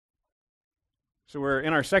So we're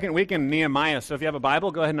in our second week in Nehemiah. So if you have a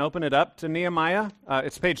Bible, go ahead and open it up to Nehemiah.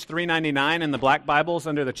 It's page 399 in the black Bibles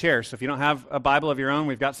under the chair. So if you don't have a Bible of your own,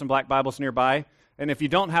 we've got some black Bibles nearby. And if you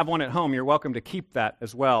don't have one at home, you're welcome to keep that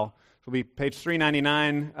as well. It'll be page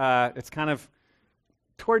 399. It's kind of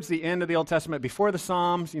towards the end of the Old Testament, before the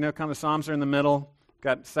Psalms. You know, kind of the Psalms are in the middle.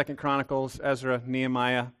 Got 2 Chronicles, Ezra,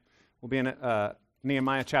 Nehemiah. We'll be in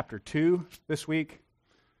Nehemiah chapter 2 this week.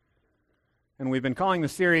 And we've been calling the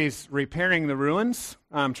series Repairing the Ruins,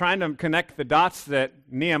 trying to connect the dots that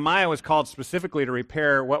Nehemiah was called specifically to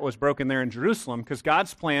repair what was broken there in Jerusalem, because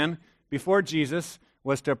God's plan before Jesus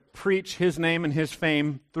was to preach his name and his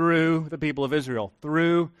fame through the people of Israel,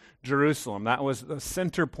 through Jerusalem. That was the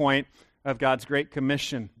center point of God's great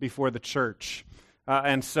commission before the church.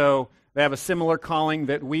 And so they have a similar calling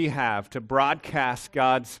that we have, to broadcast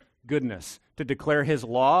God's goodness, to declare his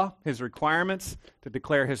law, his requirements, to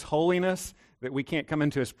declare his holiness, that we can't come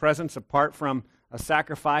into his presence apart from a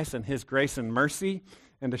sacrifice and his grace and mercy,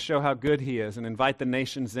 and to show how good he is and invite the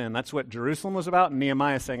nations in. That's what Jerusalem was about, and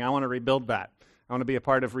Nehemiah is saying, I want to rebuild that. I want to be a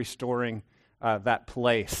part of restoring that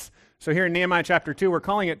place. So here in Nehemiah chapter 2, we're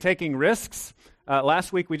calling it Taking Risks.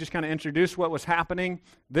 Last week, we just kind of introduced what was happening.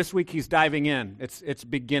 This week, he's diving in. It's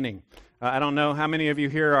beginning. I don't know how many of you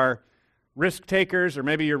here are risk takers, or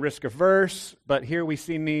maybe you're risk averse, but here we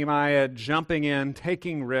see Nehemiah jumping in,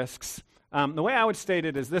 taking risks. The way I would state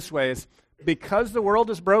it is this way, is because the world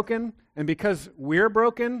is broken and because we're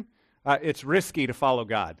broken, it's risky to follow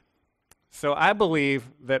God. So I believe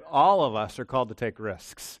that all of us are called to take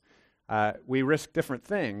risks. We risk different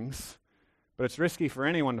things, but it's risky for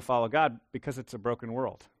anyone to follow God because it's a broken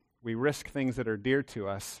world. We risk things that are dear to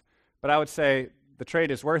us, but I would say the trade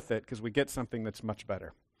is worth it because we get something that's much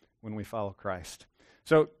better when we follow Christ.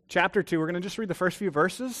 So chapter 2, we're going to just read the first few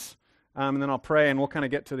verses, and then I'll pray, and we'll kind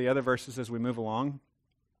of get to the other verses as we move along.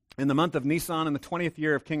 In the month of Nisan, in the 20th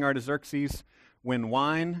year of King Artaxerxes, when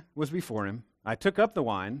wine was before him, I took up the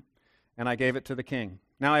wine, and I gave it to the king.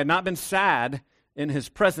 Now I had not been sad in his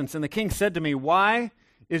presence, and the king said to me, Why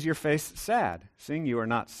is your face sad, seeing you are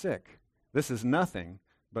not sick? This is nothing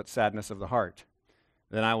but sadness of the heart.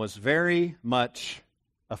 Then I was very much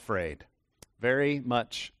afraid. Very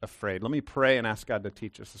much afraid. Let me pray and ask God to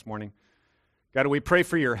teach us this morning. God, we pray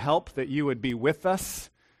for your help, that you would be with us.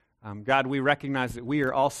 God, we recognize that we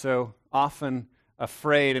are also often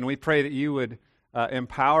afraid, and we pray that you would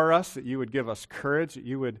empower us, that you would give us courage, that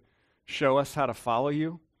you would show us how to follow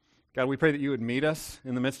you. God, we pray that you would meet us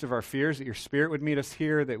in the midst of our fears, that your Spirit would meet us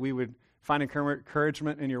here, that we would find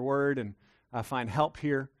encouragement in your word and find help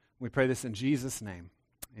here. We pray this in Jesus' name.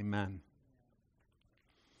 Amen.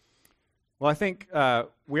 Well, I think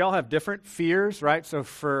we all have different fears, right? So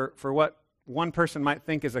for what one person might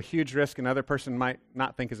think is a huge risk, another person might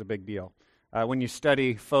not think is a big deal. When you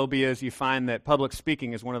study phobias, you find that public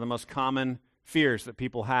speaking is one of the most common fears that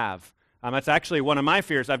people have. That's actually one of my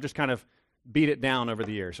fears. I've just kind of beat it down over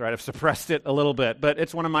the years, right? I've suppressed it a little bit, but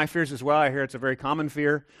it's one of my fears as well. I hear it's a very common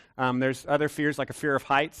fear. There's other fears like a fear of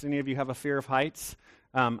heights. Any of you have a fear of heights?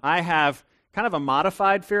 I have kind of a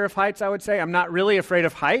modified fear of heights, I would say. I'm not really afraid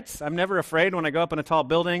of heights. I'm never afraid when I go up in a tall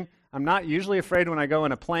building. I'm not usually afraid when I go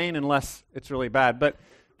in a plane unless it's really bad. But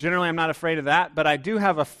generally, I'm not afraid of that. But I do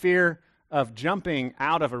have a fear of jumping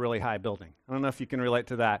out of a really high building. I don't know if you can relate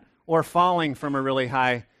to that. Or falling from a really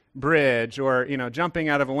high bridge, or, jumping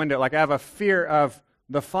out of a window. Like, I have a fear of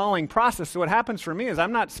the falling process. So what happens for me is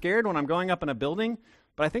I'm not scared when I'm going up in a building,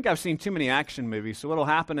 but I think I've seen too many action movies. So what'll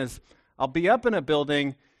happen is I'll be up in a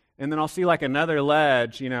building, and then I'll see like another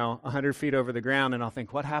ledge, 100 feet over the ground, and I'll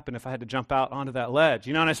think, what happened if I had to jump out onto that ledge?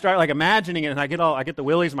 And I start like imagining it, and I get the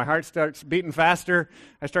willies, my heart starts beating faster,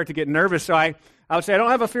 I start to get nervous. So I would say I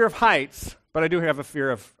don't have a fear of heights, but I do have a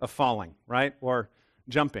fear of falling, right, or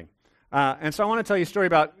jumping. And so I want to tell you a story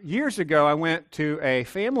about years ago. I went to a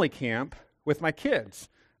family camp with my kids.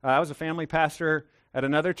 I was a family pastor at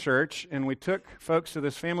another church, and we took folks to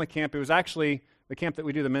this family camp. It was actually the camp that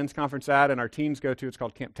we do the men's conference at, and our teens go to. It's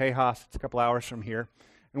called Camp Tejas. It's a couple hours from here.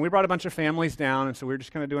 And we brought a bunch of families down, and so we were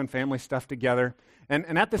just kind of doing family stuff together.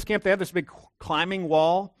 And at this camp, they have this big climbing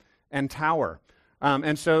wall and tower.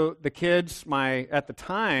 And so the kids, at the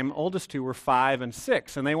time, oldest two were 5 and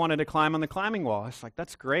 6, and they wanted to climb on the climbing wall. I was like,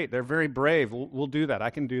 that's great. They're very brave. We'll do that. I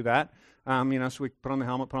can do that. So we put on the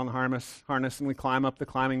helmet, put on the harness, and we climb up the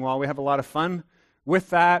climbing wall. We have a lot of fun with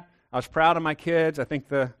that. I was proud of my kids. I think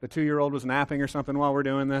the 2-year-old was napping or something while we're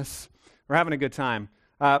doing this. We're having a good time.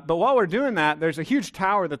 But while we're doing that, there's a huge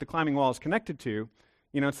tower that the climbing wall is connected to.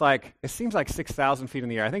 It seems like 6,000 feet in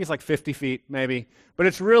the air. I think it's like 50 feet maybe, but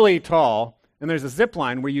it's really tall. And there's a zip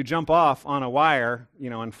line where you jump off on a wire,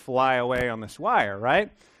 and fly away on this wire, right?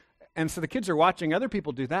 And so the kids are watching other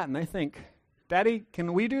people do that, and they think, Daddy,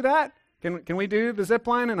 can we do that? Can we do the zip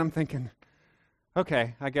line? And I'm thinking,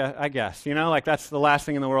 okay, I guess. Like that's the last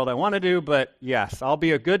thing in the world I want to do, but yes, I'll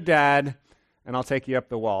be a good dad, and I'll take you up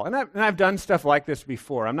the wall. And I've done stuff like this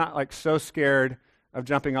before. I'm not like so scared of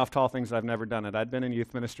jumping off tall things I've never done it. I'd been in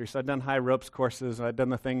youth ministry, so I'd done high ropes courses. I'd done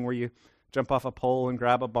the thing where you jump off a pole and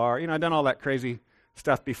grab a bar. I'd done all that crazy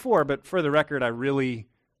stuff before, but for the record, I really,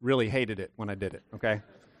 really hated it when I did it, okay?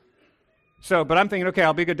 But I'm thinking, okay,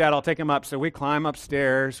 I'll be a good dad. I'll take him up. So we climb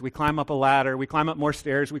upstairs. We climb up a ladder. We climb up more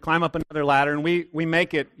stairs. We climb up another ladder, and we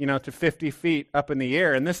make it, to 50 feet up in the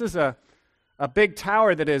air. And this is a big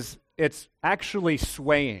tower it's actually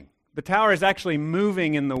swaying. The tower is actually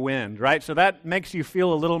moving in the wind, right? So that makes you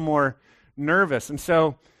feel a little more nervous. And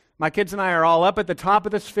so my kids and I are all up at the top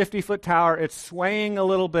of this 50-foot tower. It's swaying a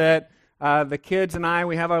little bit. The kids and I,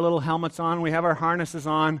 we have our little helmets on. We have our harnesses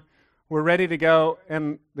on. We're ready to go.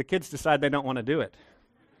 And the kids decide they don't want to do it.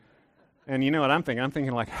 And you know what I'm thinking? I'm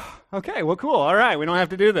thinking like, okay, well, cool. All right, we don't have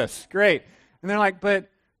to do this. Great. And they're like, but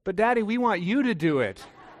Daddy, we want you to do it.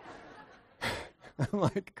 I'm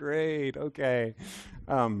like, great, okay.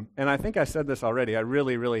 And I think I said this already. I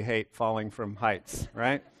really, really hate falling from heights,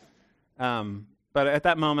 right? But at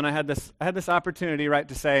that moment, I had this opportunity, right,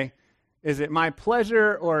 to say, is it my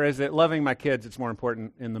pleasure or is it loving my kids that's more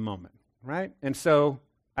important in the moment, right? And so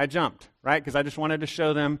I jumped, right, because I just wanted to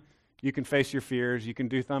show them you can face your fears. You can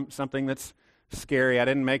do something that's scary. I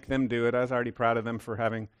didn't make them do it. I was already proud of them for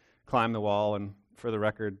having climbed the wall. And for the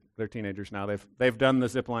record, they're teenagers now. They've done the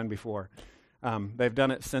zip line before. They've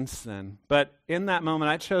done it since then. But in that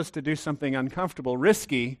moment, I chose to do something uncomfortable,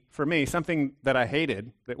 risky for me, something that I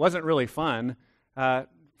hated, that wasn't really fun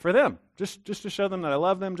for them, just to show them that I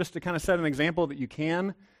love them, just to kind of set an example that you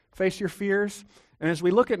can face your fears. And as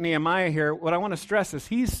we look at Nehemiah here, what I want to stress is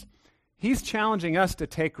he's challenging us to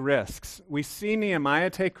take risks. We see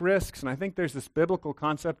Nehemiah take risks, and I think there's this biblical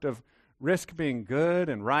concept of risk being good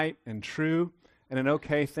and right and true and an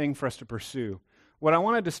okay thing for us to pursue. What I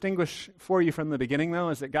want to distinguish for you from the beginning, though,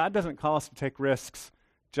 is that God doesn't call us to take risks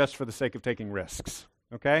just for the sake of taking risks,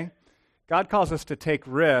 okay? God calls us to take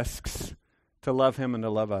risks to love Him and to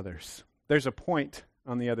love others. There's a point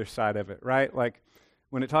on the other side of it, right? Like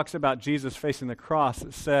when it talks about Jesus facing the cross,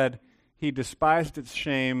 it said He despised its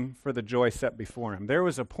shame for the joy set before Him. There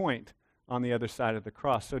was a point on the other side of the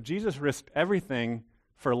cross. So Jesus risked everything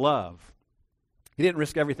for love. He didn't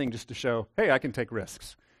risk everything just to show, hey, I can take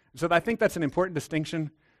risks. So I think that's an important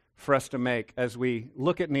distinction for us to make as we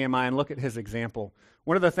look at Nehemiah and look at his example.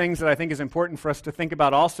 One of the things that I think is important for us to think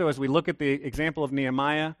about also as we look at the example of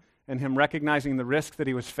Nehemiah and him recognizing the risk that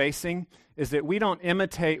he was facing is that we don't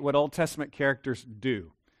imitate what Old Testament characters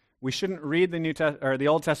do. We shouldn't read the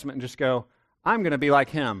Old Testament and just go, I'm going to be like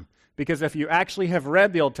him. Because if you actually have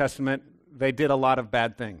read the Old Testament, they did a lot of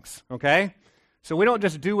bad things, okay? So we don't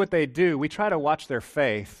just do what they do. We try to watch their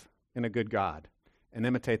faith in a good God and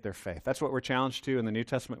imitate their faith. That's what we're challenged to in the New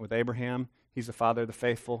Testament with Abraham. He's the father of the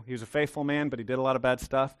faithful. He was a faithful man, but he did a lot of bad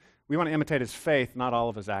stuff. We want to imitate his faith, not all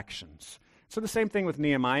of his actions. So the same thing with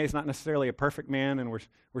Nehemiah. He's not necessarily a perfect man, and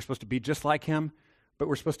we're supposed to be just like him, but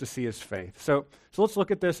we're supposed to see his faith. So let's look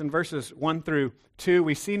at this in verses 1 through 2.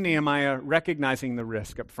 We see Nehemiah recognizing the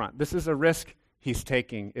risk up front. This is a risk he's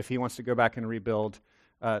taking if he wants to go back and rebuild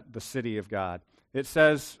the city of God. It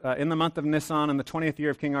says, in the month of Nisan, in the 20th year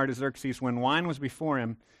of King Artaxerxes, when wine was before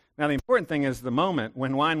him. Now, the important thing is the moment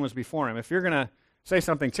when wine was before him. If you're going to say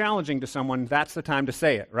something challenging to someone, that's the time to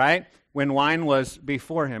say it, right? When wine was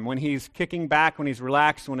before him, when he's kicking back, when he's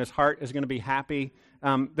relaxed, when his heart is going to be happy.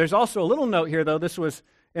 There's also a little note here, though. This was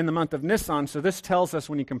in the month of Nisan, so this tells us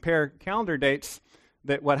when you compare calendar dates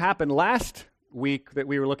that what happened last week that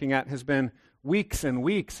we were looking at has been weeks and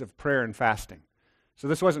weeks of prayer and fasting. So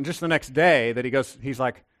this wasn't just the next day that he's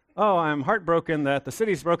like, oh, I'm heartbroken that the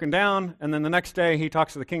city's broken down, and then the next day he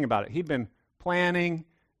talks to the king about it. He'd been planning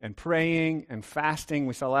and praying and fasting.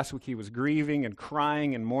 We saw last week he was grieving and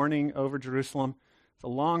crying and mourning over Jerusalem. It's a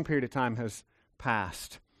long period of time has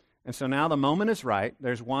passed. And so now the moment is right.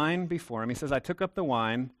 There's wine before him. He says, I took up the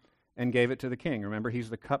wine and gave it to the king. Remember, he's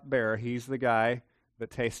the cupbearer. He's the guy that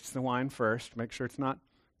tastes the wine first, make sure it's not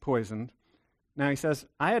poisoned. Now he says,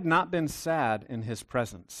 I had not been sad in his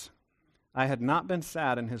presence. I had not been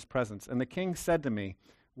sad in his presence. And the king said to me,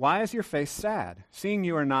 why is your face sad, seeing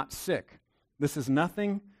you are not sick? This is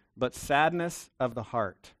nothing but sadness of the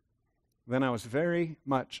heart. Then I was very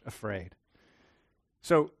much afraid.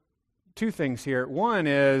 So, two things here. One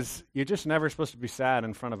is, you're just never supposed to be sad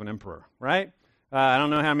in front of an emperor, right? I don't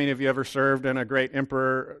know how many of you ever served in a great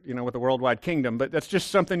emperor, with a worldwide kingdom, but that's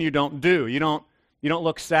just something you don't do. You don't You don't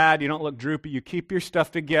look sad. You don't look droopy. You keep your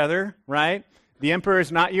stuff together, right? The emperor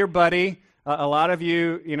is not your buddy. A lot of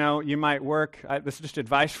you, you might work. This is just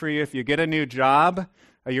advice for you. If you get a new job,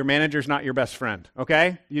 your manager's not your best friend,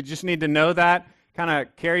 okay? You just need to know that. Kind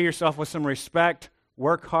of carry yourself with some respect.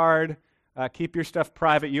 Work hard. Keep your stuff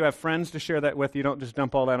private. You have friends to share that with. You don't just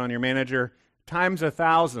dump all that on your manager. Times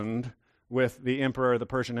 1,000 with the emperor of the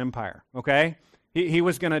Persian Empire, okay? He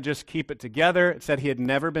was going to just keep it together. It said he had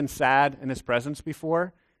never been sad in his presence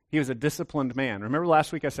before. He was a disciplined man. Remember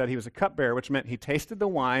last week I said he was a cupbearer, which meant he tasted the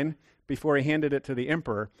wine before he handed it to the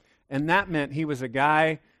emperor. And that meant he was a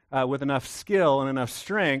guy with enough skill and enough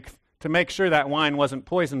strength to make sure that wine wasn't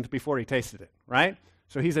poisoned before he tasted it, right?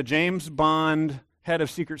 So he's a James Bond, head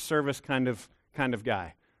of Secret Service kind of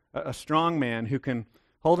guy. A strong man who can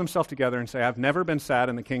hold himself together and say, I've never been sad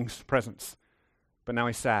in the king's presence. But now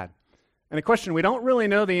he's sad. And a question we don't really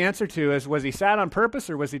know the answer to is, was he sad on purpose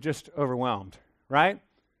or was he just overwhelmed, right?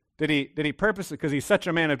 Did he purposely, because he's such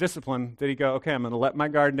a man of discipline, did he go, okay, I'm going to let my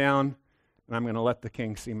guard down and I'm going to let the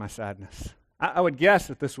king see my sadness? I would guess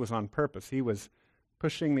that this was on purpose. He was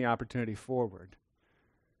pushing the opportunity forward.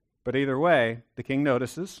 But either way, the king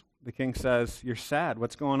notices. The king says, you're sad.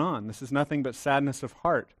 What's going on? This is nothing but sadness of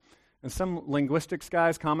heart. And some linguistics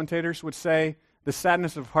guys, commentators, would say the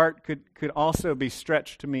sadness of heart could also be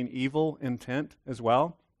stretched to mean evil intent as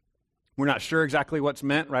well. We're not sure exactly what's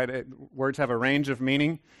meant, right? Words have a range of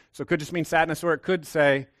meaning. So it could just mean sadness, or it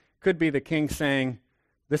could be the king saying,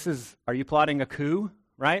 are you plotting a coup,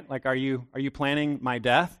 right? Like, are you planning my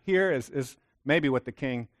death here? Is maybe what the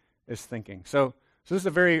king is thinking. So this is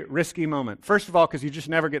a very risky moment. First of all, because you just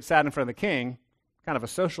never get sad in front of the king, kind of a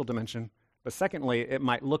social dimension. But secondly, it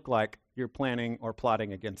might look like you're planning or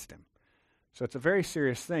plotting against him. So it's a very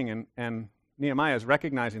serious thing, and Nehemiah is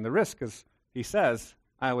recognizing the risk because he says,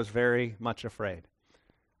 I was very much afraid.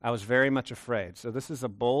 I was very much afraid. So this is a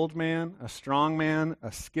bold man, a strong man,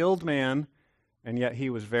 a skilled man, and yet he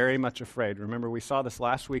was very much afraid. Remember, we saw this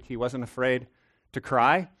last week. He wasn't afraid to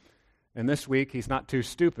cry, and this week he's not too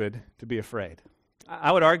stupid to be afraid.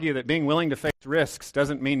 I would argue that being willing to face risks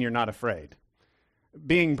doesn't mean you're not afraid.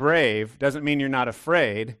 Being brave doesn't mean you're not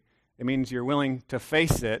afraid. It means you're willing to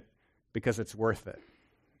face it because it's worth it.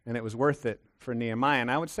 And it was worth it for Nehemiah. And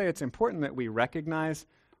I would say it's important that we recognize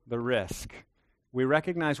the risk. We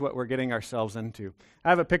recognize what we're getting ourselves into. I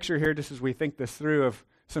have a picture here, just as we think this through, of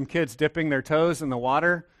some kids dipping their toes in the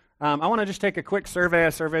water. I want to just take a quick survey. I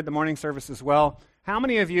surveyed the morning service as well. How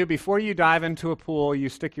many of you, before you dive into a pool, you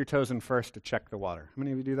stick your toes in first to check the water? How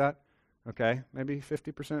many of you do that? Okay, maybe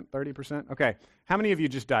 50%, 30%? Okay, how many of you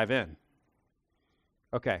just dive in?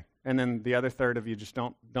 Okay, and then the other third of you just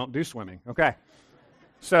don't do swimming. Okay,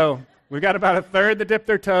 so we've got about a third that dip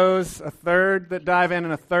their toes, a third that dive in,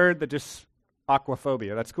 and a third that just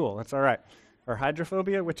aquaphobia. That's cool. That's all right. Or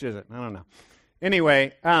hydrophobia? Which is it? I don't know.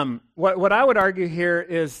 Anyway, what I would argue here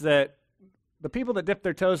is that the people that dip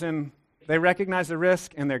their toes in, they recognize the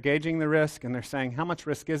risk, and they're gauging the risk, and they're saying, how much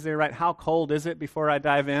risk is there, right? How cold is it before I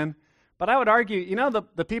dive in? But I would argue,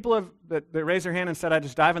 the people that raised their hand and said, I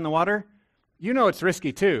just dive in the water, it's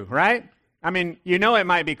risky too, right? I mean, it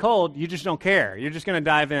might be cold, you just don't care. You're just going to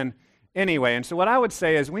dive in anyway. And so what I would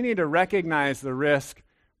say is we need to recognize the risk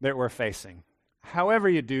that we're facing. However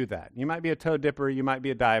you do that. You might be a toe dipper, you might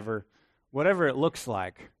be a diver, whatever it looks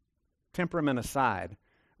like, temperament aside,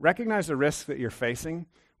 recognize the risk that you're facing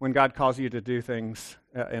when God calls you to do things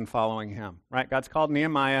in following him, right? God's called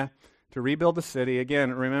Nehemiah to rebuild the city.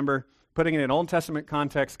 Again, remember, putting it in Old Testament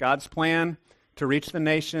context, God's plan to reach the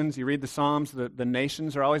nations. You read the Psalms, the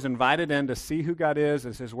nations are always invited in to see who God is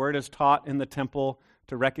as his word is taught in the temple,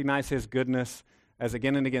 to recognize his goodness, as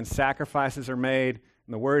again and again sacrifices are made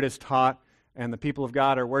and the word is taught and the people of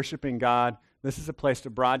God are worshiping God. This is a place to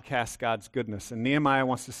broadcast God's goodness, and Nehemiah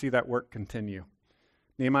wants to see that work continue.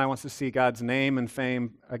 Nehemiah wants to see God's name and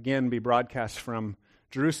fame again be broadcast from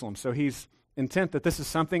Jerusalem. So he's intent that this is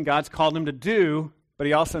something God's called him to do, but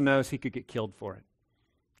he also knows he could get killed for it.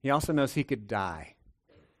 He also knows he could die,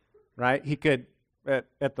 right? He could,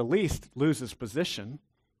 at the least, lose his position,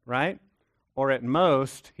 right? Or at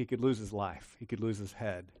most, he could lose his life. He could lose his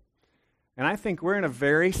head. And I think we're in a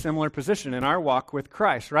very similar position in our walk with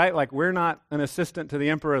Christ, right? Like, we're not an assistant to the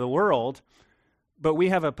emperor of the world, but we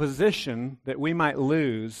have a position that we might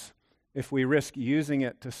lose if we risk using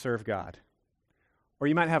it to serve God. Or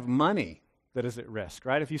you might have money that is at risk,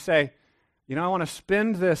 right? If you say, I want to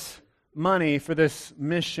spend this money for this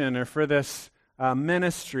mission or for this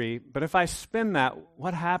ministry, but if I spend that,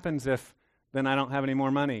 what happens if then I don't have any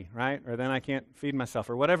more money, right? Or then I can't feed myself,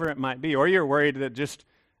 or whatever it might be. Or you're worried that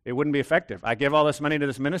it wouldn't be effective. I give all this money to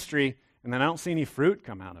this ministry, and then I don't see any fruit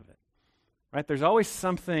come out of it. right? There's always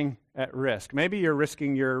something at risk. Maybe you're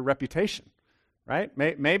risking your reputation, right?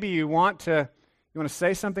 Maybe you want to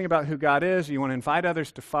say something about who God is, you want to invite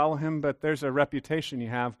others to follow him, but there's a reputation you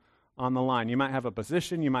have on the line. You might have a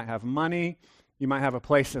position, you might have money, you might have a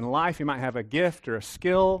place in life, you might have a gift or a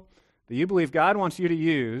skill that you believe God wants you to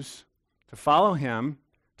use to follow him,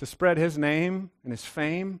 to spread his name and his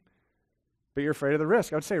fame, but you're afraid of the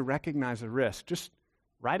risk. I would say recognize the risk. Just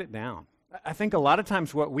write it down. I think a lot of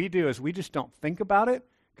times what we do is we just don't think about it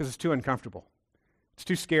because it's too uncomfortable. It's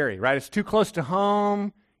too scary, right? It's too close to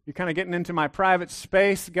home. You're kind of getting into my private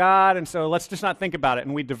space, God, and so let's just not think about it,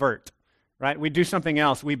 and we divert, right? We do something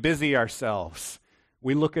else. We busy ourselves.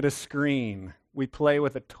 We look at a screen. We play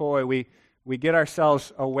with a toy. We get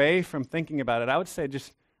ourselves away from thinking about it. I would say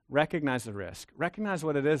just recognize the risk. Recognize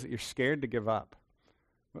what it is that you're scared to give up.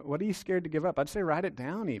 What are you scared to give up? I'd say write it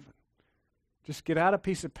down even. Just get out a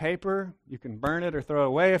piece of paper. You can burn it or throw it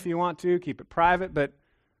away if you want to. Keep it private, but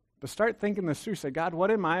start thinking this through. Say, God,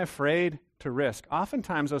 what am I afraid to risk?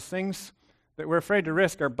 Oftentimes, those things that we're afraid to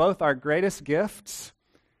risk are both our greatest gifts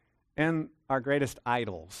and our greatest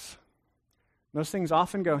idols. Those things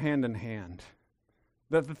often go hand in hand.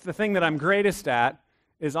 The thing that I'm greatest at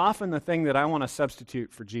is often the thing that I want to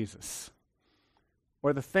substitute for Jesus.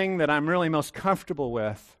 Or the thing that I'm really most comfortable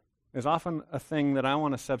with is often a thing that I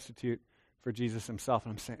want to substitute for Jesus himself.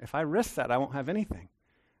 And I'm saying, if I risk that, I won't have anything.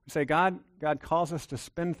 I say, God calls us to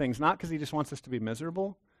spend things, not because he just wants us to be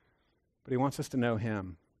miserable, but he wants us to know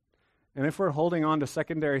him. And if we're holding on to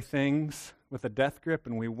secondary things with a death grip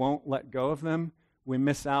and we won't let go of them, we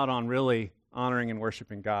miss out on really honoring and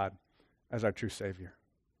worshiping God as our true Savior.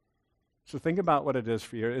 So think about what it is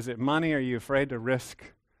for you. Is it money? Are you afraid to risk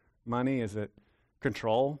money? Is it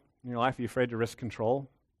control in your life? Are you afraid to risk control?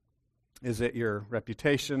 Is it your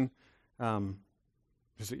reputation?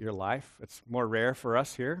 Is it your life? It's more rare for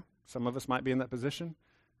us here. Some of us might be in that position,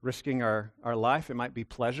 risking our life. It might be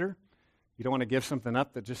pleasure. You don't want to give something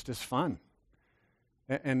up that just is fun.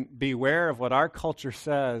 And beware of what our culture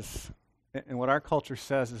says. And what our culture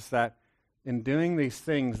says is that in doing these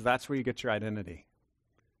things, that's where you get your identity.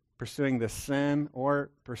 Pursuing this sin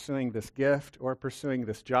or pursuing this gift or pursuing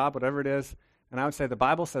this job, whatever it is. And I would say the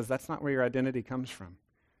Bible says that's not where your identity comes from.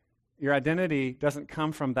 Your identity doesn't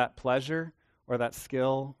come from that pleasure or that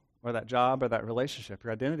skill or that job or that relationship.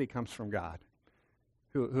 Your identity comes from God,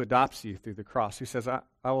 who adopts you through the cross, who says, I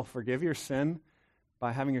will forgive your sin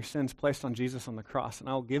by having your sins placed on Jesus on the cross, and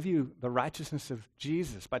I will give you the righteousness of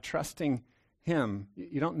Jesus by trusting him.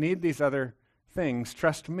 You don't need these other things.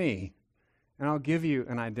 Trust me, and I'll give you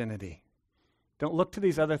an identity. Don't look to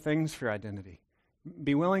these other things for identity.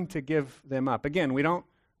 Be willing to give them up. Again, we don't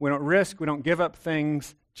risk, we don't give up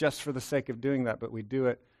things just for the sake of doing that, but we do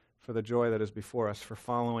it for the joy that is before us, for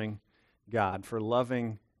following God, for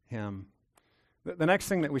loving him. The next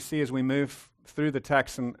thing that we see as we move through the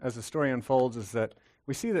text and as the story unfolds is that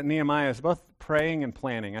we see that Nehemiah is both praying and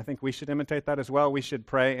planning. I think we should imitate that as well. We should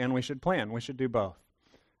pray and we should plan. We should do both.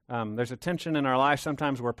 There's a tension in our life.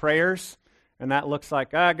 Sometimes we're prayers, and that looks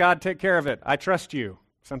like, God, take care of it. I trust you.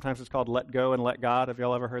 Sometimes it's called let go and let God. Have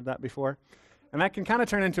y'all ever heard that before? And that can kind of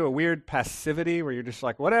turn into a weird passivity where you're just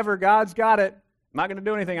like, whatever, God's got it. I'm not going to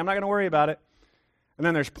do anything. I'm not going to worry about it. And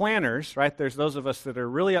then there's planners, right? There's those of us that are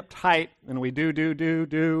really uptight, and we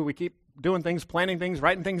do. We keep doing things, planning things,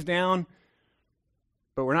 writing things down,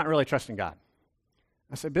 but we're not really trusting God.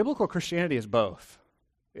 I say biblical Christianity is both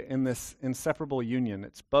in this inseparable union.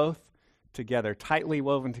 It's both together, tightly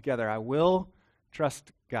woven together. I will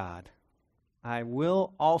trust God. I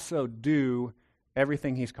will also do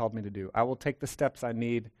everything he's called me to do. I will take the steps I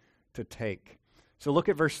need to take. So look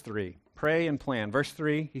at verse 3. Pray and plan. Verse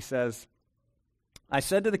 3, he says, I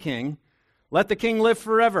said to the king, let the king live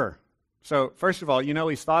forever. So first of all,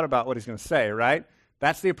 he's thought about what he's going to say, right?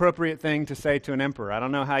 That's the appropriate thing to say to an emperor. I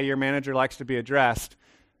don't know how your manager likes to be addressed,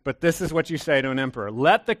 but this is what you say to an emperor.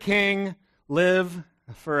 Let the king live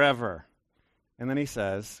forever. And then he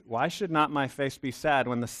says, why should not my face be sad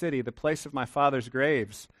when the city, the place of my father's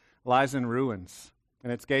graves, lies in ruins,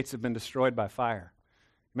 and its gates have been destroyed by fire?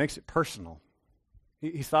 He makes it personal.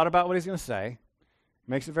 He's thought about what he's going to say.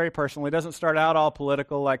 Makes it very personal. He doesn't start out all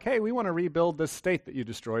political like, hey, we want to rebuild this state that you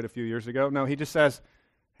destroyed a few years ago. No, he just says,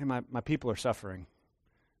 hey, my people are suffering.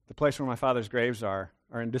 The place where my father's graves are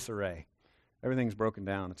in disarray. Everything's broken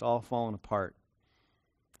down. It's all fallen apart.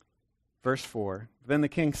 Verse 4, then the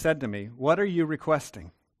king said to me, what are you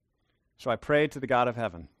requesting? So I prayed to the God of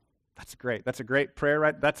heaven. That's great. That's a great prayer,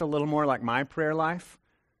 right? That's a little more like my prayer life.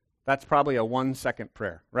 That's probably a 1-second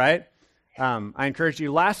prayer, right? I encourage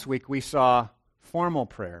you, last week we saw formal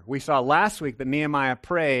prayer. We saw last week that Nehemiah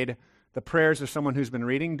prayed the prayers of someone who's been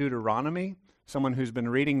reading Deuteronomy, someone who's been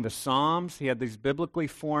reading the Psalms. He had these biblically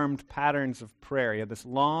formed patterns of prayer. He had this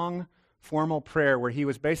long, formal prayer where he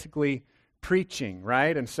was basically preaching,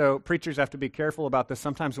 right? And so preachers have to be careful about this.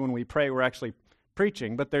 Sometimes when we pray, we're actually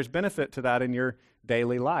preaching, but there's benefit to that in your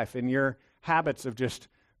daily life, in your habits of just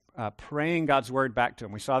praying God's word back to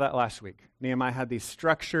him. We saw that last week. Nehemiah had these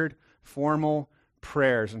structured, formal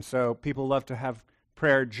prayers, and so people love to have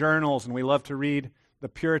prayer journals, and we love to read the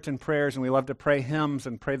Puritan prayers, and we love to pray hymns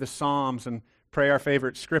and pray the Psalms and pray our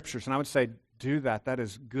favorite scriptures. And I would say do that. That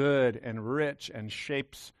is good and rich and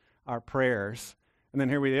shapes our prayers. And then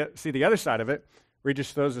here we see the other side of it, where he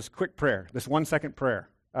just throws this quick prayer, this 1-second prayer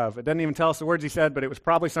of, it doesn't even tell us the words he said, but it was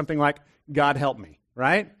probably something like, God help me,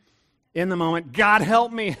 right? In the moment, God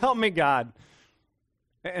help me, God.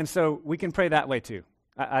 And so we can pray that way too.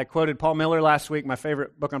 I quoted Paul Miller last week, my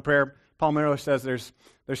favorite book on prayer. Paul Miller says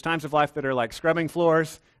there's times of life that are like scrubbing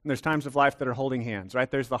floors, and there's times of life that are holding hands, right?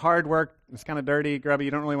 There's the hard work, it's kind of dirty, grubby,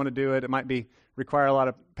 you don't really want to do it. It might require a lot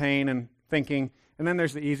of pain and thinking. And then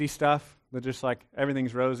there's the easy stuff, that just like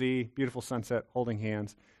everything's rosy, beautiful sunset, holding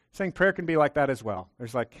hands. Saying prayer can be like that as well.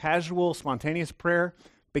 There's like casual, spontaneous prayer.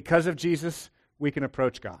 Because of Jesus, we can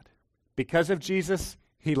approach God. Because of Jesus,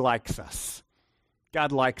 he likes us.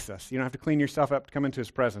 God likes us. You don't have to clean yourself up to come into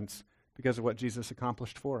his presence because of what Jesus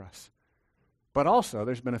accomplished for us. But also,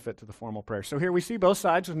 there's benefit to the formal prayer. So here we see both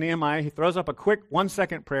sides with Nehemiah. He throws up a quick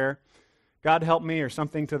 1-second prayer, God help me, or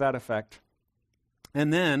something to that effect.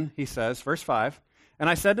 And then he says, verse 5, and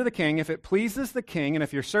I said to the king, if it pleases the king, and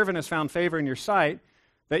if your servant has found favor in your sight,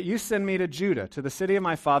 that you send me to Judah, to the city of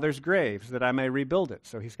my father's graves, that I may rebuild it.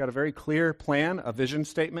 So he's got a very clear plan, a vision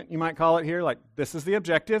statement, you might call it here, like this is the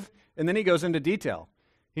objective. And then he goes into detail.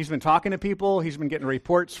 He's been talking to people. He's been getting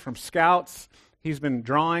reports from scouts. He's been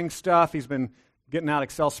drawing stuff. He's been getting out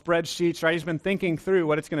Excel spreadsheets, right? He's been thinking through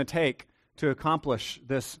what it's going to take to accomplish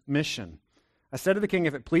this mission. I said to the king,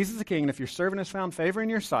 if it pleases the king, and if your servant has found favor in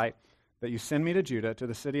your sight, that you send me to Judah, to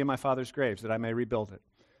the city of my father's graves, that I may rebuild it.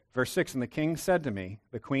 Verse 6, and the king said to me,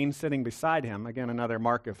 the queen sitting beside him, again another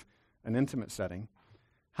mark of an intimate setting,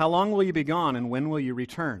 how long will you be gone, and when will you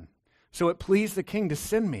return? So it pleased the king to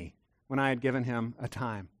send me when I had given him a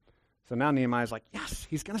time. So now Nehemiah's like, yes,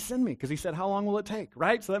 he's going to send me, because he said, how long will it take,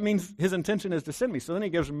 right? So that means his intention is to send me. So then he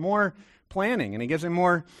gives him more planning, and he gives him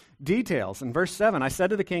more details. In verse 7, I said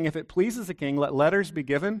to the king, if it pleases the king, let letters be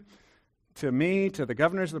given to me, to the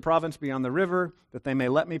governors of the province beyond the river, that they may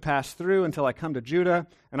let me pass through until I come to Judah,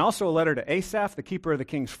 and also a letter to Asaph, the keeper of the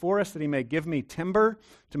king's forest, that he may give me timber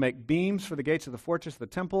to make beams for the gates of the fortress of the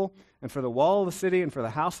temple, and for the wall of the city, and for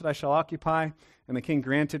the house that I shall occupy. And the king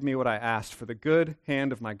granted me what I asked, for the good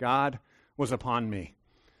hand of my God was upon me.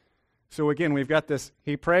 So again, we've got this,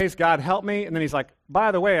 he prays, God help me, and then he's like,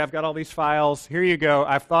 by the way, I've got all these files, here you go,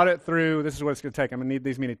 I've thought it through, this is what it's going to take. I'm going to need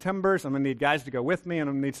these many timbers, I'm going to need guys to go with me, and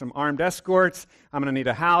I'm going to need some armed escorts, I'm going to need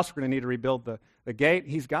a house, we're going to need to rebuild the gate.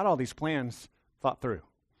 He's got all these plans thought through.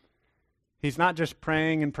 He's not just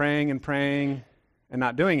praying and praying and praying and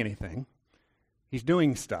not doing anything. He's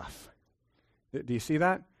doing stuff. Do you see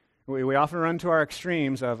that? We often run to our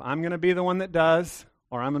extremes of, I'm going to be the one that does,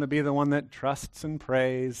 or I'm going to be the one that trusts and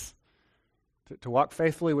prays. To walk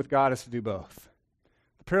faithfully with God is to do both.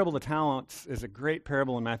 The parable of the talents is a great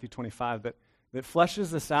parable in Matthew 25 that fleshes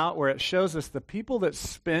this out, where it shows us the people that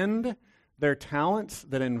spend their talents,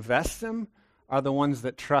 that invest them, are the ones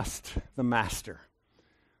that trust the master.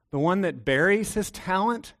 The one that buries his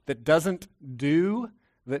talent, that doesn't do,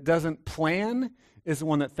 that doesn't plan, is the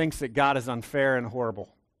one that thinks that God is unfair and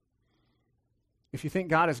horrible. If you think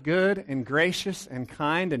God is good and gracious and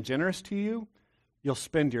kind and generous to you, you'll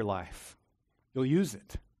spend your life. You'll use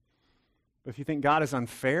it. But if you think God is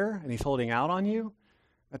unfair and he's holding out on you,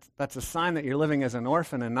 that's a sign that you're living as an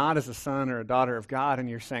orphan and not as a son or a daughter of God, and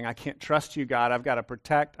you're saying, I can't trust you, God. I've got to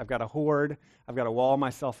protect. I've got to hoard. I've got to wall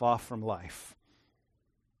myself off from life.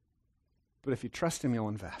 But if you trust him, you'll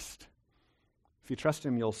invest. If you trust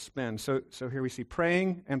him, you'll spend. So here we see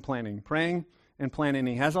praying and planning. Praying and planning.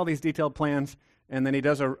 He has all these detailed plans, and then he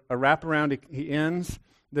does a wraparound. He ends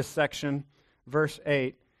this section, verse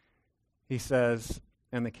 8. He says,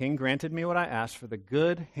 and the king granted me what I asked, for the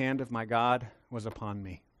good hand of my God was upon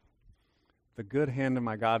me. The good hand of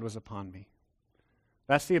my God was upon me.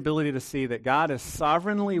 That's the ability to see that God is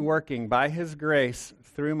sovereignly working by his grace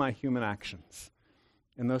through my human actions.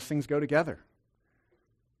 And those things go together.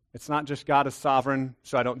 It's not just God is sovereign,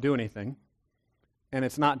 so I don't do anything. And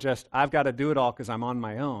it's not just I've got to do it all because I'm on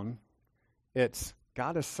my own. It's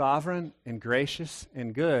God is sovereign and gracious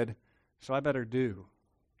and good, so I better do.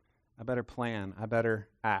 I better plan. I better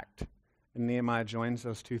act. And Nehemiah joins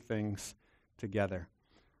those two things together.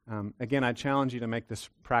 Again, I challenge you to make this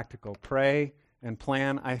practical. Pray and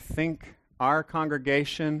plan. I think our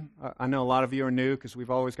congregation, I know a lot of you are new because we've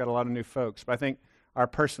always got a lot of new folks, but I think our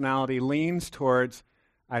personality leans towards,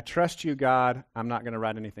 I trust you, God, I'm not going to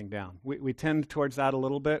write anything down. We tend towards that a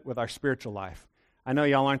little bit with our spiritual life. I know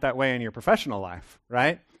y'all aren't that way in your professional life,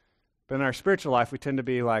 right? But in our spiritual life, we tend to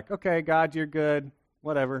be like, okay, God, you're good,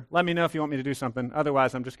 whatever. Let me know if you want me to do something.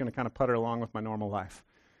 Otherwise, I'm just going to kind of putter along with my normal life.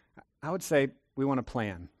 I would say we want to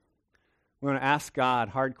plan. We want to ask God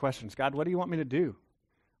hard questions. God, what do you want me to do?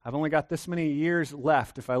 I've only got this many years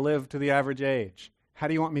left if I live to the average age. How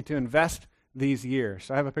do you want me to invest these years?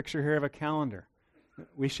 So I have a picture here of a calendar.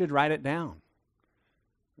 We should write it down.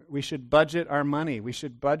 We should budget our money. We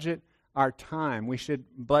should budget our time. We should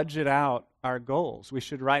budget out our goals. We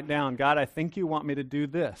should write down, God, I think you want me to do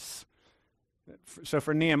this. So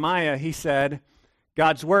for Nehemiah, he said,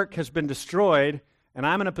 God's work has been destroyed, and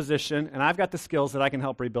I'm in a position, and I've got the skills that I can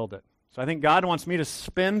help rebuild it. So I think God wants me to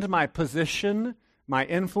spend my position, my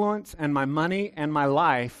influence, and my money and my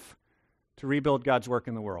life to rebuild God's work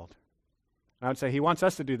in the world. And I would say he wants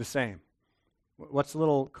us to do the same. What's the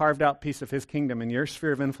little carved out piece of his kingdom in your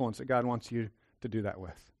sphere of influence that God wants you to do that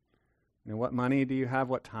with? You know, what money do you have?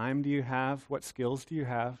 What time do you have? What skills do you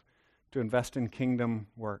have to invest in kingdom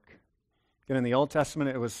work? Again, in the Old Testament,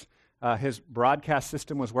 it was his broadcast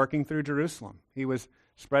system was working through Jerusalem. He was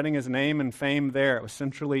spreading his name and fame there. It was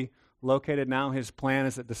centrally located. Now his plan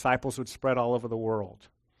is that disciples would spread all over the world,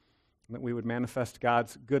 and that we would manifest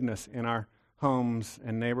God's goodness in our homes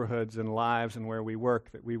and neighborhoods and lives and where we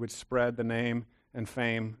work, that we would spread the name and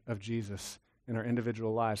fame of Jesus in our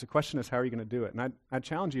individual lives. The question is, how are you going to do it? And I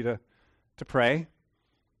challenge you to pray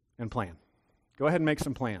and plan. Go ahead and make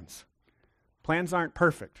some plans. Plans aren't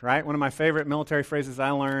perfect, right? One of my favorite military phrases I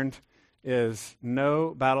learned is,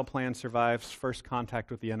 no battle plan survives first contact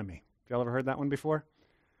with the enemy. Have y'all ever heard that one before?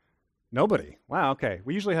 Nobody. Wow, okay.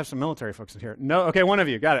 We usually have some military folks in here. No, okay, one of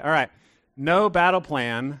you. Got it. All right. No battle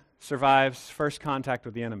plan survives first contact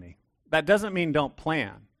with the enemy. That doesn't mean don't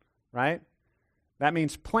plan, right? That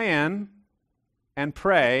means plan and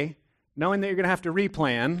pray, knowing that you're going to have to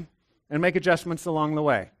replan and make adjustments along the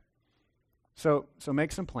way. So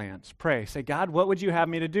make some plans. Pray. Say, God, what would you have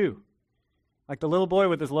me to do? Like the little boy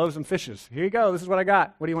with his loaves and fishes. Here you go. This is what I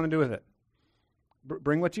got. What do you want to do with it?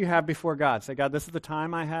 Bring what you have before God. Say, God, this is the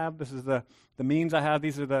time I have. This is the means I have.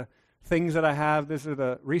 These are the things that I have. These are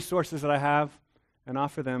the resources that I have. And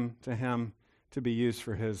offer them to him to be used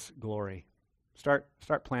for his glory. Start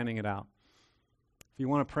planning it out. If you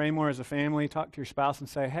want to pray more as a family, talk to your spouse and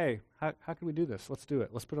say, hey, how can we do this? Let's do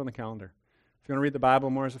it. Let's put it on the calendar. If you want to read the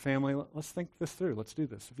Bible more as a family, let's think this through. Let's do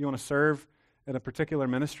this. If you want to serve in a particular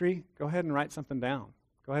ministry, go ahead and write something down.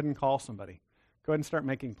 Go ahead and call somebody. Go ahead and start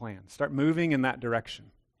making plans. Start moving in that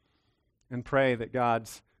direction. And pray that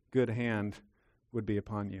God's good hand would be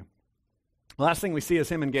upon you. The last thing we see is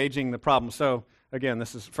him engaging the problem. So, again,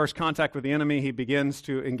 this is first contact with the enemy. He begins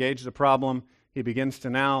to engage the problem. He begins to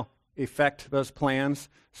now effect those plans.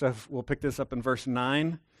 So we'll pick this up in verse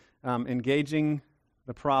 9, engaging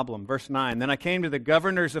the problem. Verse 9, then I came to the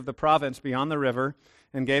governors of the province beyond the river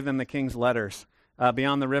and gave them the king's letters.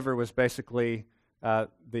 Beyond the river was basically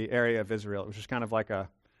the area of Israel. It was just kind of like a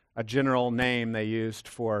general name they used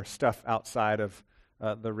for stuff outside of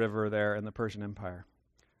the river there in the Persian Empire.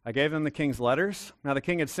 I gave them the king's letters. Now the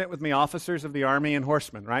king had sent with me officers of the army and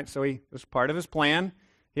horsemen, right? So it was part of his plan.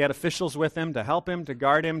 He had officials with him to help him, to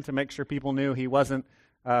guard him, to make sure people knew he wasn't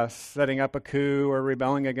setting up a coup or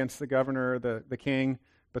rebelling against the governor or the king,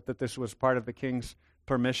 but that this was part of the king's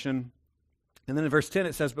permission. And then in verse 10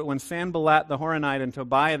 it says, but when Sanballat the Horonite and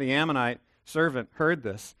Tobiah the Ammonite servant heard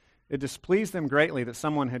this, it displeased them greatly that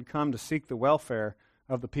someone had come to seek the welfare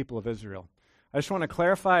of the people of Israel. I just want to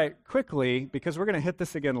clarify quickly, because we're going to hit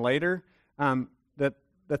this again later,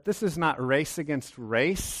 that this is not race against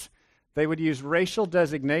race. They would use racial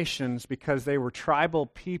designations because they were tribal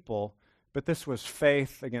people, but this was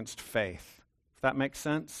faith against faith, if that makes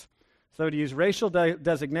sense. So to use racial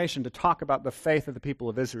designation to talk about the faith of the people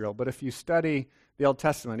of Israel. But if you study the Old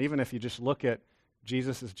Testament, even if you just look at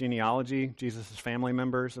Jesus' genealogy, Jesus' family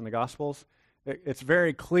members in the Gospels, it's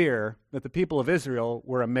very clear that the people of Israel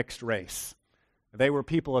were a mixed race. They were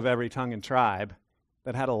people of every tongue and tribe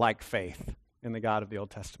that had a like faith in the God of the Old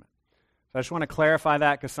Testament. So I just want to clarify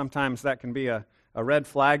that because sometimes that can be a red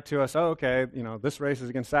flag to us. Oh, okay, this race is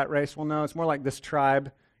against that race. Well, no, it's more like this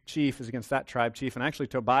tribe chief is against that tribe chief. And actually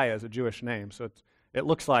Tobiah is a Jewish name. So it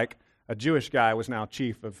looks like a Jewish guy was now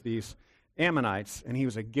chief of these Ammonites, and he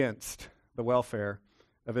was against the welfare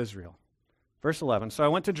of Israel. Verse 11, so I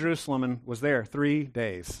went to Jerusalem and was there 3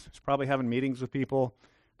 days. He's probably having meetings with people,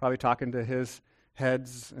 probably talking to his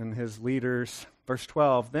heads and his leaders. Verse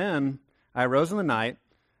 12, then I arose in the night,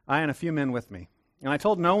 I and a few men with me. And I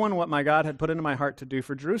told no one what my God had put into my heart to do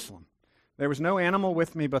for Jerusalem. There was no animal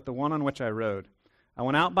with me but the one on which I rode. I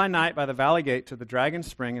went out by night by the valley gate to the Dragon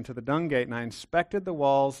Spring and to the Dung Gate, and I inspected the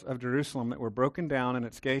walls of Jerusalem that were broken down and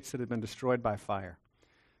its gates that had been destroyed by fire.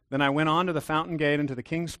 Then I went on to the fountain gate and to the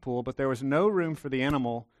king's pool, but there was no room for the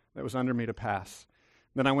animal that was under me to pass.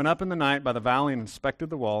 Then I went up in the night by the valley and inspected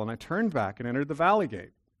the wall, and I turned back and entered the valley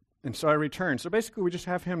gate. And so I returned. So basically we just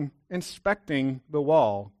have him inspecting the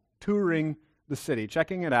wall, touring the city,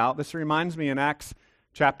 checking it out. This reminds me in Acts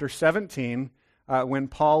chapter 17, when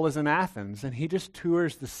Paul is in Athens, and he just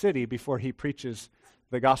tours the city before he preaches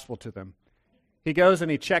the gospel to them. He goes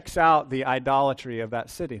and he checks out the idolatry of that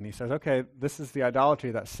city, and he says, okay, this is the idolatry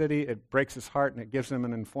of that city. It breaks his heart, and it gives him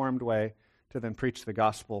an informed way to then preach the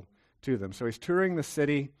gospel to them. So he's touring the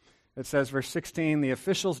city. It says, verse 16, the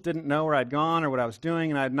officials didn't know where I'd gone or what I was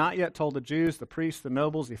doing, and I had not yet told the Jews, the priests, the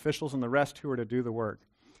nobles, the officials, and the rest who were to do the work.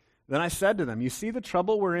 Then I said to them, you see the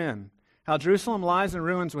trouble we're in, how Jerusalem lies in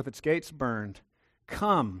ruins with its gates burned.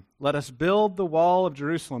 Come, let us build the wall of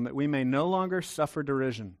Jerusalem that we may no longer suffer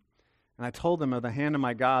derision. And I told them of the hand of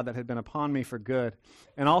my God that had been upon me for good,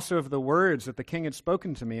 and also of the words that the king had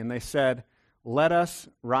spoken to me. And they said, let us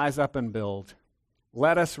rise up and build.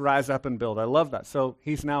 Let us rise up and build. I love that. So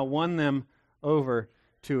he's now won them over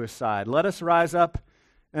to his side. Let us rise up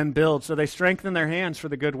and build. So they strengthened their hands for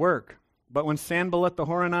the good work. But when Sanballat the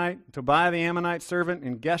Horonite, Tobiah the Ammonite servant,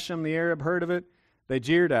 and Geshem the Arab heard of it, they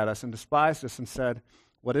jeered at us and despised us and said,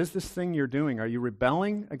 what is this thing you're doing? Are you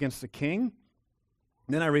rebelling against the king?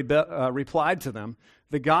 And then I replied to them,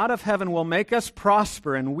 the God of heaven will make us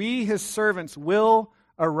prosper, and we, his servants, will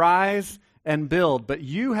arise and build. But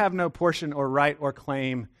you have no portion or right or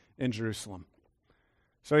claim in Jerusalem.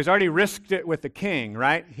 So he's already risked it with the king,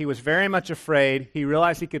 right? He was very much afraid. He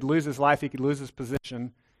realized he could lose his life, he could lose his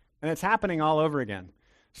position. And it's happening all over again.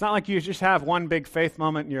 It's not like you just have one big faith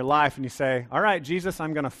moment in your life and you say, all right, Jesus,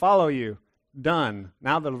 I'm going to follow you. Done.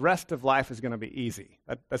 Now the rest of life is going to be easy.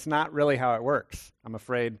 That's not really how it works, I'm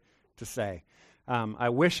afraid to say. I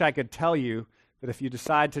wish I could tell you that if you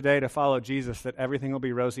decide today to follow Jesus, that everything will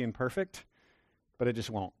be rosy and perfect, but it just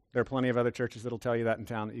won't. There are plenty of other churches that will tell you that in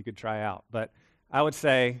town that you could try out. But I would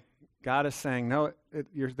say God is saying, no,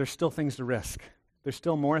 there's still things to risk. There's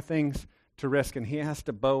still more things to risk, and he has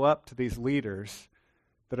to bow up to these leaders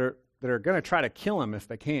that are going to try to kill him if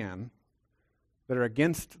they can, that are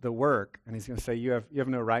against the work, and he's going to say, you have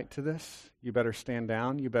no right to this. You better stand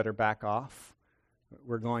down. You better back off.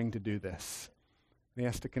 We're going to do this. And he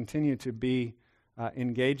has to continue to be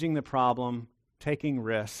engaging the problem, taking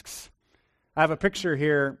risks. I have a picture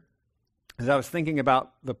here as I was thinking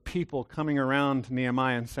about the people coming around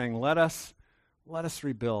Nehemiah and saying, let us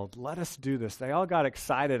rebuild. Let us do this. They all got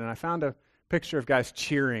excited, and I found a picture of guys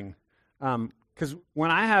cheering. Because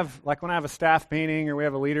when I have a staff meeting or we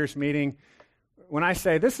have a leaders meeting, when I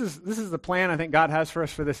say this is the plan I think God has for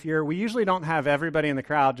us for this year, we usually don't have everybody in the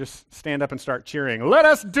crowd just stand up and start cheering. Let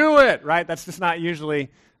us do it, right? That's just not usually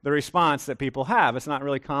the response that people have. It's not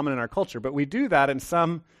really common in our culture, but we do that in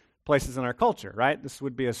some places in our culture, right? This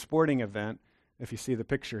would be a sporting event if you see the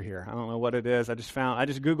picture here. I don't know what it is. I just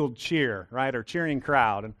Googled cheer, right, or cheering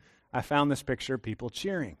crowd, and I found this picture of people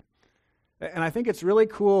cheering. And I think it's really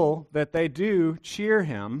cool that they do cheer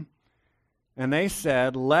him. And they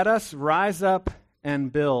said, let us rise up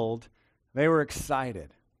and build. They were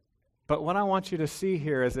excited. But what I want you to see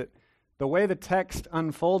here is that the way the text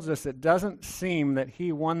unfolds this, it doesn't seem that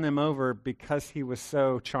he won them over because he was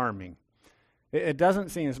so charming. It doesn't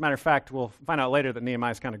seem, as a matter of fact, we'll find out later that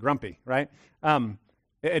Nehemiah's kind of grumpy, right?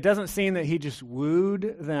 It doesn't seem that he just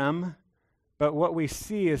wooed them. But what we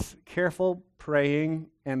see is careful praying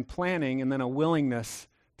and planning, and then a willingness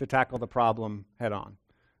to tackle the problem head on.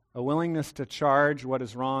 A willingness to charge what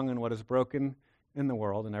is wrong and what is broken in the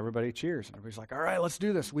world, and everybody cheers. And everybody's like, all right, let's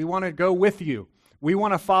do this. We want to go with you. We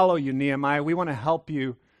want to follow you, Nehemiah. We want to help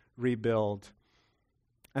you rebuild.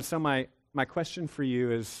 And so my question for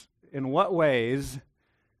you is, in what ways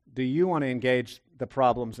do you want to engage the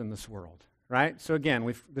problems in this world, right? So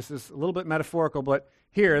again, this is a little bit metaphorical, but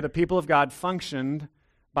here, the people of God functioned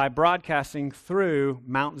by broadcasting through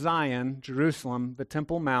Mount Zion, Jerusalem, the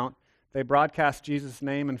Temple Mount. They broadcast Jesus'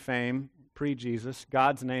 name and fame, pre-Jesus,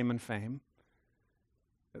 God's name and fame.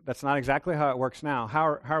 That's not exactly how it works now.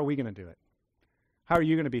 How are we going to do it? How are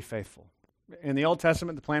you going to be faithful? In the Old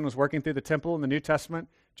Testament, the plan was working through the temple. In the New Testament,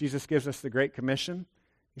 Jesus gives us the Great Commission.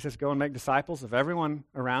 He says, go and make disciples of everyone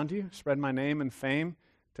around you. Spread my name and fame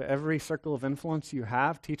to every circle of influence you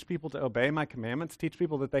have. Teach people to obey my commandments. Teach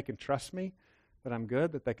people that they can trust me that I'm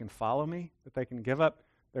good, that they can follow me, that they can give up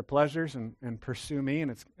their pleasures and pursue me,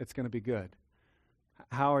 and it's going to be good.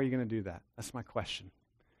 How are you going to do that? That's my question.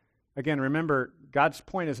 Again, remember, God's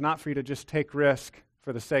point is not for you to just take risk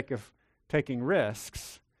for the sake of taking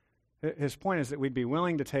risks. His point is that we'd be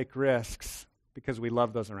willing to take risks because we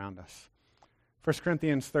love those around us. 1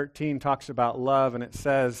 Corinthians 13 talks about love, and it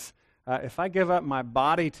says, if I give up my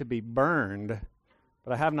body to be burned,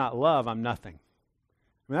 but I have not love, I'm nothing.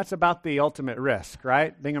 I mean, that's about the ultimate risk,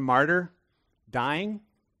 right? Being a martyr, dying.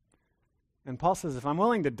 And Paul says, if I'm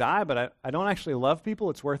willing to die, but I don't actually love people,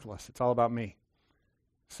 it's worthless. It's all about me.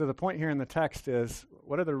 So the point here in the text is,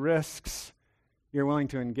 what are the risks you're willing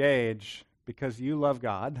to engage because you love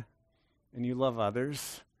God, and you love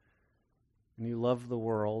others, and you love the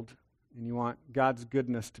world, and you want God's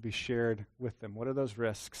goodness to be shared with them? What are those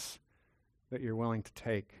risks that you're willing to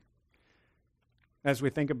take? As we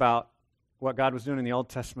think about what God was doing in the Old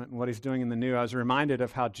Testament and what he's doing in the New, I was reminded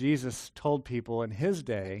of how Jesus told people in his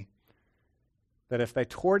day that if they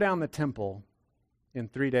tore down the temple, in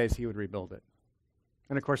 3 days he would rebuild it.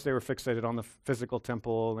 And of course they were fixated on the physical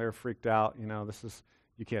temple. They were freaked out,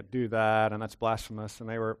 you can't do that, and that's blasphemous. And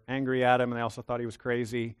they were angry at him, and they also thought he was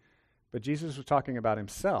crazy. But Jesus was talking about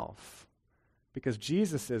himself, because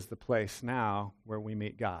Jesus is the place now where we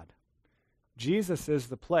meet God. Jesus is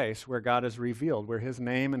the place where God is revealed, where his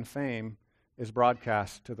name and fame is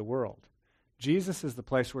broadcast to the world. Jesus is the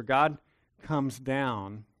place where God comes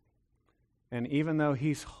down, and even though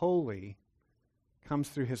he's holy, comes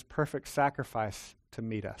through his perfect sacrifice to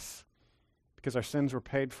meet us, because our sins were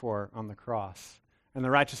paid for on the cross. And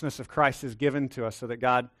the righteousness of Christ is given to us so that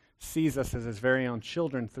God sees us as his very own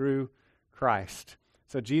children through Christ.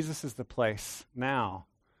 So Jesus is the place now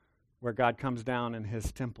where God comes down in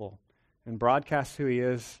his temple and broadcasts who he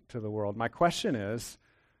is to the world. My question is,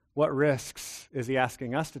 what risks is he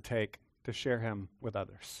asking us to take to share him with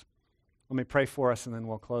others? Let me pray for us, and then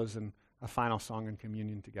we'll close in a final song and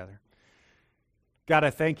communion together. God, I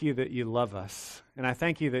thank you that you love us, and I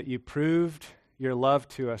thank you that you proved your love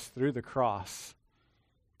to us through the cross.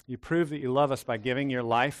 You proved that you love us by giving your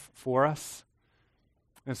life for us.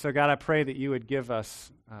 And so, God, I pray that you would give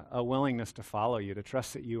us a willingness to follow you, to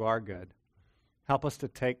trust that you are good. Help us to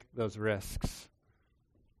take those risks.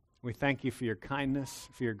 We thank you for your kindness,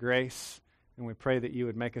 for your grace, and we pray that you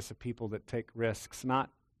would make us a people that take risks,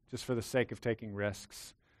 not just for the sake of taking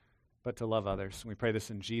risks, but to love others. And we pray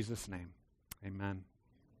this in Jesus' name. Amen.